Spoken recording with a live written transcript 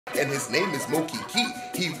and his name is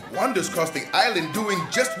Mokiki. He wanders across the island doing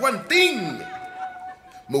just one thing.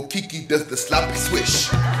 Mokiki does the sloppy swish.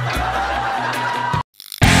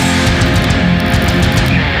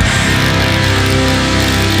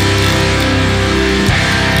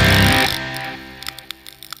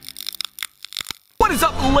 What is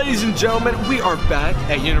up, ladies and gentlemen? We are back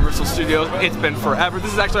at Universal Studios. It's been forever.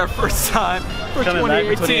 This is actually our first time for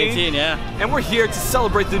 2018. Yeah. And we're here to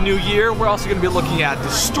celebrate the new year. We're also going to be looking at the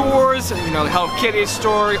stores. You know, the Hello Kitty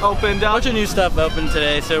store opened up. A bunch of new stuff opened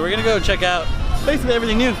today, so we're going to go check out basically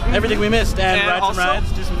everything new, everything we missed, and ride some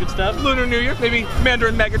rides, do some good stuff. Lunar New Year, maybe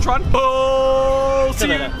Mandarin Megatron. Oh, see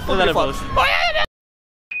you. Oh, yeah.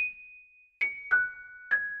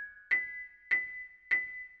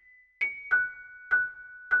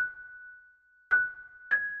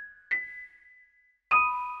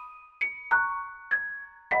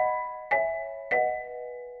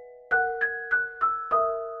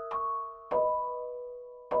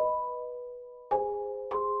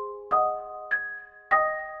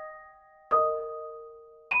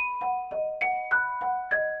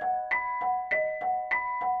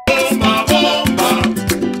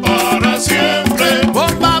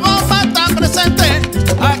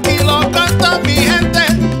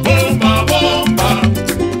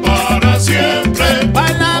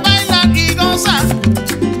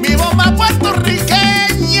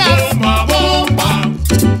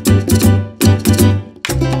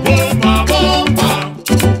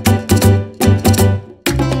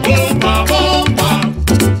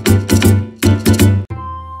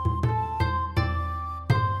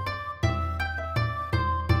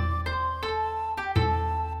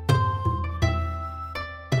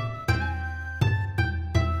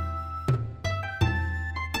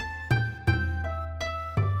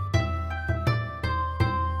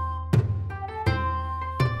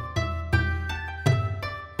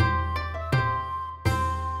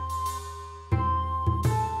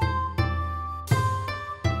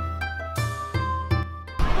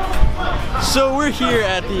 So we're here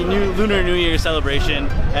at the new Lunar New Year celebration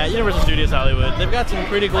at Universal Studios Hollywood. They've got some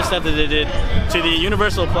pretty cool stuff that they did to the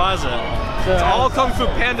Universal Plaza. So it's all Kung Fu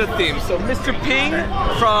Panda themed. So Mr. Ping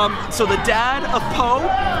so the dad of Po,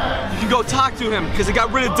 you can go talk to him because they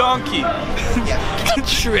got rid of Donkey.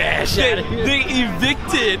 Trash. They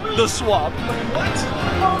evicted the swamp.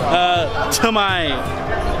 To my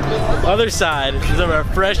other side is a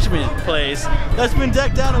refreshment place that's been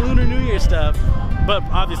decked out in Lunar New Year stuff. But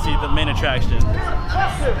obviously the main attraction.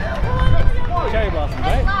 Cherry blossom,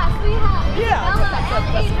 right? Yeah,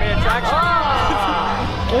 that's the main attraction.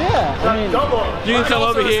 Well, yeah, I mean, you can come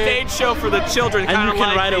over here. A stage show for the children, and you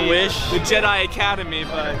can ride a wish. The Jedi Academy,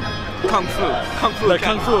 but Kung Fu. The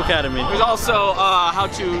Kung Fu Academy. There's also how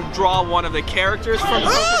to draw one of the characters from.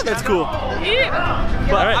 That's cool. Yeah.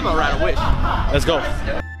 But I'm gonna ride a wish. Let's go.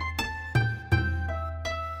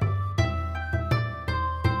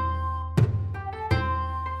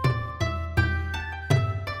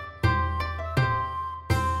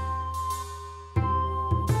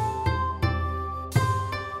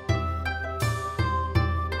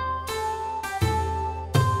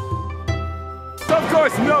 Of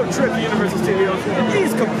course, no trip to Universal Studios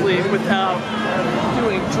is complete without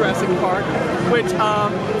doing Jurassic Park, which,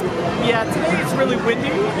 yeah, today it's really windy,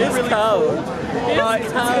 it's really cold.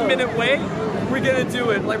 It's a 10-minute wait. We're gonna do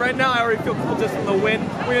it. Like right now, I already feel cool just from the wind.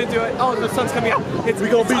 We're gonna do it. Oh, the sun's coming out. We're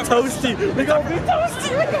gonna be toasty. We're gonna be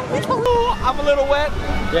toasty. Oh, I'm a little wet.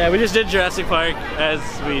 Yeah, we just did Jurassic Park, as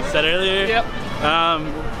we said earlier. Yep.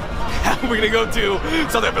 We're gonna go do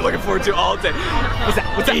something I've been looking forward to all day. What's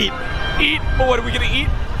that? What's that? Eat. But what are we gonna eat?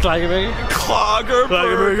 Clogger burger. Clogger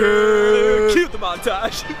burger. Cue the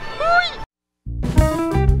montage.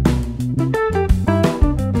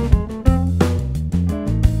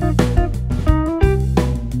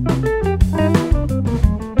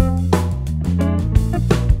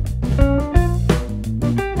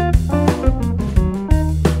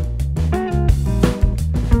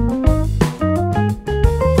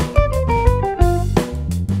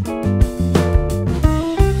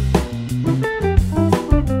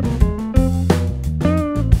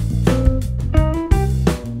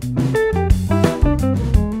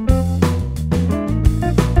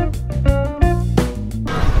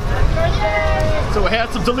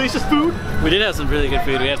 Delicious food. We did have some really good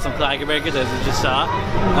food. We had some Clogger burgers, as you just saw.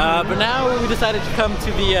 But now we decided to come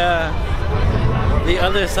to the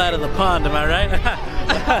other side of the pond. Am I right?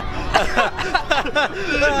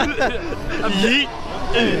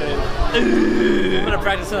 I'm gonna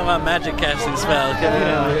practice some of my magic casting spells.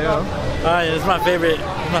 Yeah. It's my favorite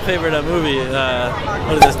movie.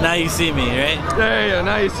 What is this? Now You See Me, right? There you go.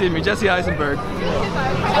 Now You See Me. Jesse Eisenberg.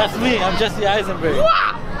 That's me. I'm Jesse Eisenberg.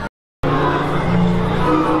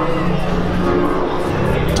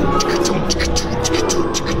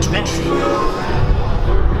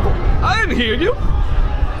 I didn't hear you.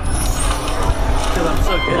 Because I'm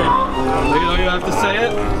so good at You don't even have to say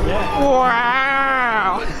it. Yeah.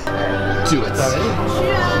 Wow. Do it.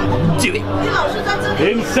 Do it.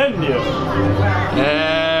 Incendio.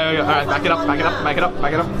 There we go. Alright, back it up, back it up, back it up,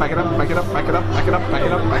 back it up, back it up, back it up, back it up, back it up, back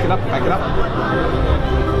it up, back it up, back it up.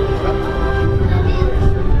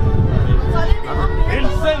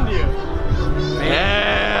 Incendio.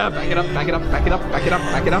 Yeah, back it up, back it up, back it up, back it up,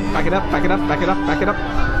 back it up, back it up, back it up, back it up, back it up. I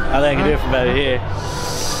think I can do it from about here.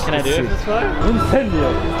 Can I do it this far?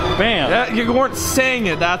 Incendio. Bam. Yeah, you weren't saying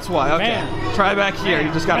it, that's why. Okay. Bam. Try back here.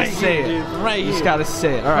 You just gotta Right say here, it. dude. Right You here. just gotta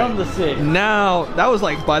say it. Alright. From the city. Now, that was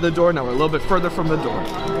like by the door. Now we're a little bit further from the door.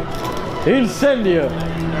 Incendio.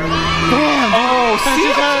 Damn. Oh, see,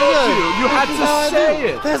 just I how I told do. you. You had That's to how I say do.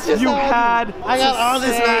 it. That's just you how had. I got all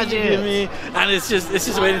this say magic it. in me, and it's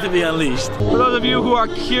just waiting to be unleashed. For those of you who are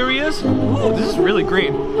curious, ooh, this is really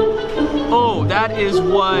green. Oh, that is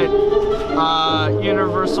what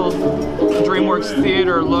Universal DreamWorks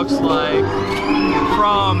Theater looks like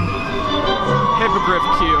from Hippogriff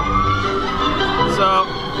Q. So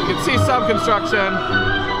you can see some construction.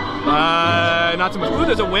 Not too much. Ooh,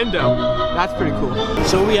 there's a window. That's pretty cool.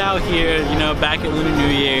 So we out here, you know, back at Lunar New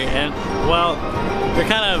Year, and well, we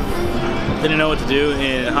kind of didn't know what to do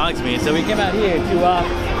in Hogsmeade, so we came out here to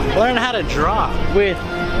learn how to draw with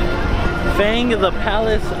Fang the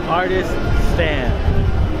Palace Artist Stan.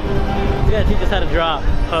 He's gonna teach us how to draw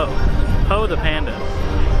Poe. Poe the panda.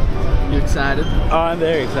 You excited? Oh, I'm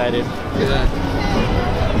very excited. Look at that.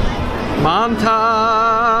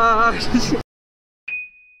 Montage!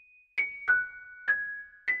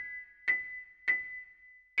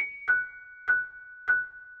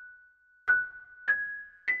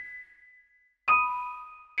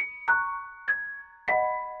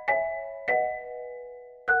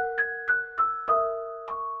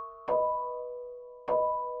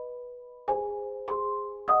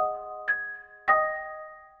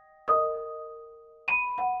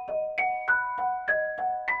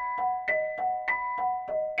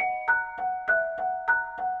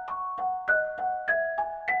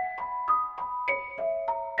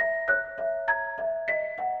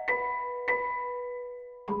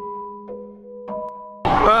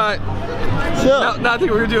 Alright. Now I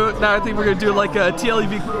think we're gonna do like a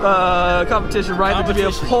TLEV competition, right? There's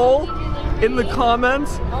gonna be a poll in the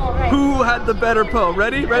comments who had the better Poe.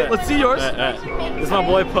 Ready? Right? Let's see yours. This is my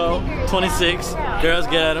boy Poe, 26. Girls,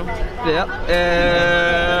 get at him. Yeah.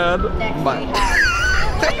 And bye.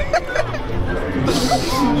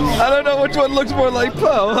 I don't know which one looks more like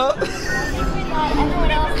Poe, huh?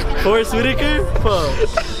 Forrest Whitaker, Poe.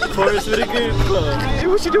 Forrest Whitaker, Poe. Maybe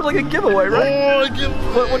we should do like a giveaway, right?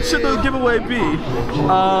 What should the giveaway be?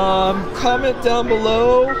 Comment down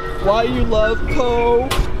below why you love Poe.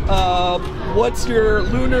 What's your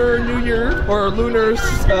Lunar New Year or Lunar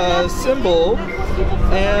symbol?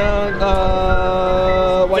 And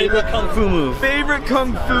favorite Kung Fu move. Favorite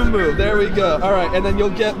Kung Fu move. There we go. All right, and then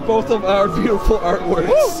you'll get both of our beautiful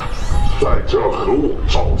artworks.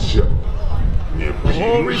 The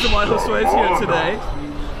whole reason why Josue is here today.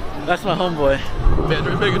 That's my homeboy.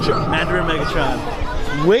 Mandarin Megatron. Mandarin Megatron.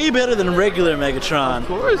 Way better than regular Megatron. Of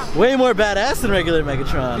course. Way more badass than regular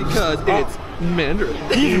Megatron. Because it's Mandarin.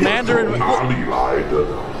 He's Mandarin.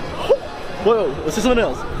 Whoa, let's see someone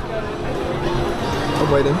else. I'm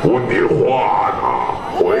waiting.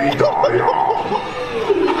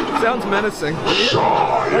 Sounds menacing.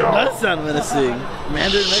 That does sound menacing.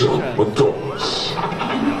 Mandarin Megatron.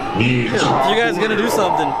 You guys gonna do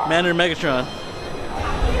something, Mandarin Megatron.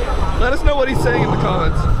 Let us know what he's saying in the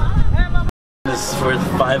comments. This is worth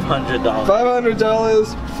 $500.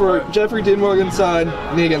 $500 for Jeffrey Dean Morgan signed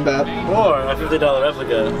Negan bat. Or a $50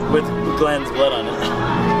 replica with Glenn's blood on it.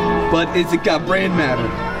 But is it got brain matter?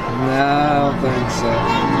 No, I don't think so.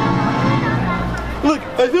 Look,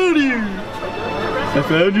 I found you! I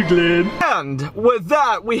found you, Glenn. And with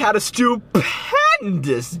that, we had a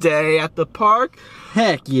stupendous day at the park.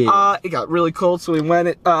 Heck yeah. It got really cold, so we went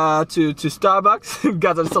to Starbucks,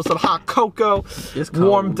 got ourselves some hot cocoa,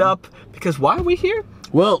 warmed up, because why are we here?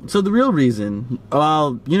 Well, so the real reason,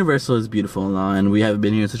 while Universal is beautiful and all, and we haven't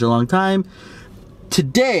been here in such a long time,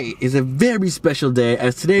 today is a very special day,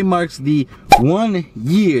 as today marks the 1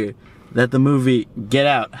 year that the movie Get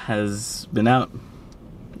Out has been out.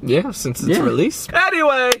 Yeah, since its release.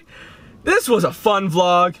 Anyway, this was a fun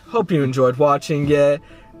vlog. Hope you enjoyed watching it.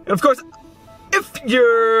 And of course, if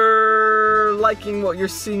you're liking what you're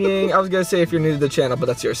seeing, I was gonna say if you're new to the channel, but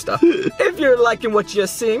that's your stuff. If you're liking what you're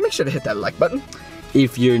seeing, make sure to hit that like button.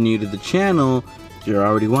 If you're new to the channel, you're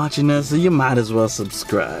already watching us, so you might as well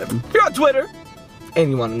subscribe. If you're on Twitter, and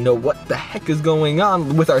you want to know what the heck is going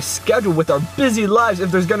on with our schedule, with our busy lives, if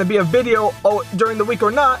there's gonna be a video during the week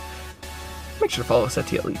or not, make sure to follow us at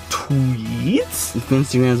TLE Tweets. If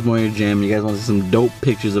Instagram's more your jam, you guys want to see some dope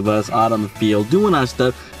pictures of us out on the field, doing our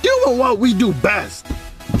stuff, doing what we do best,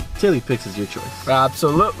 TLE Pics is your choice.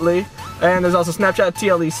 Absolutely. And there's also Snapchat,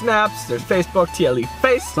 TLE Snaps. There's Facebook, TLE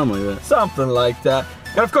Face. Something like that. Something like that.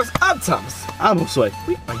 And of course, I'm Thomas. I'm Josue.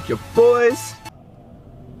 We are your boys.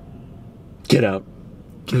 Get out.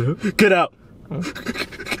 Get out.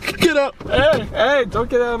 Get out. Hey, don't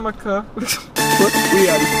get out of my car. We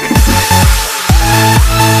out.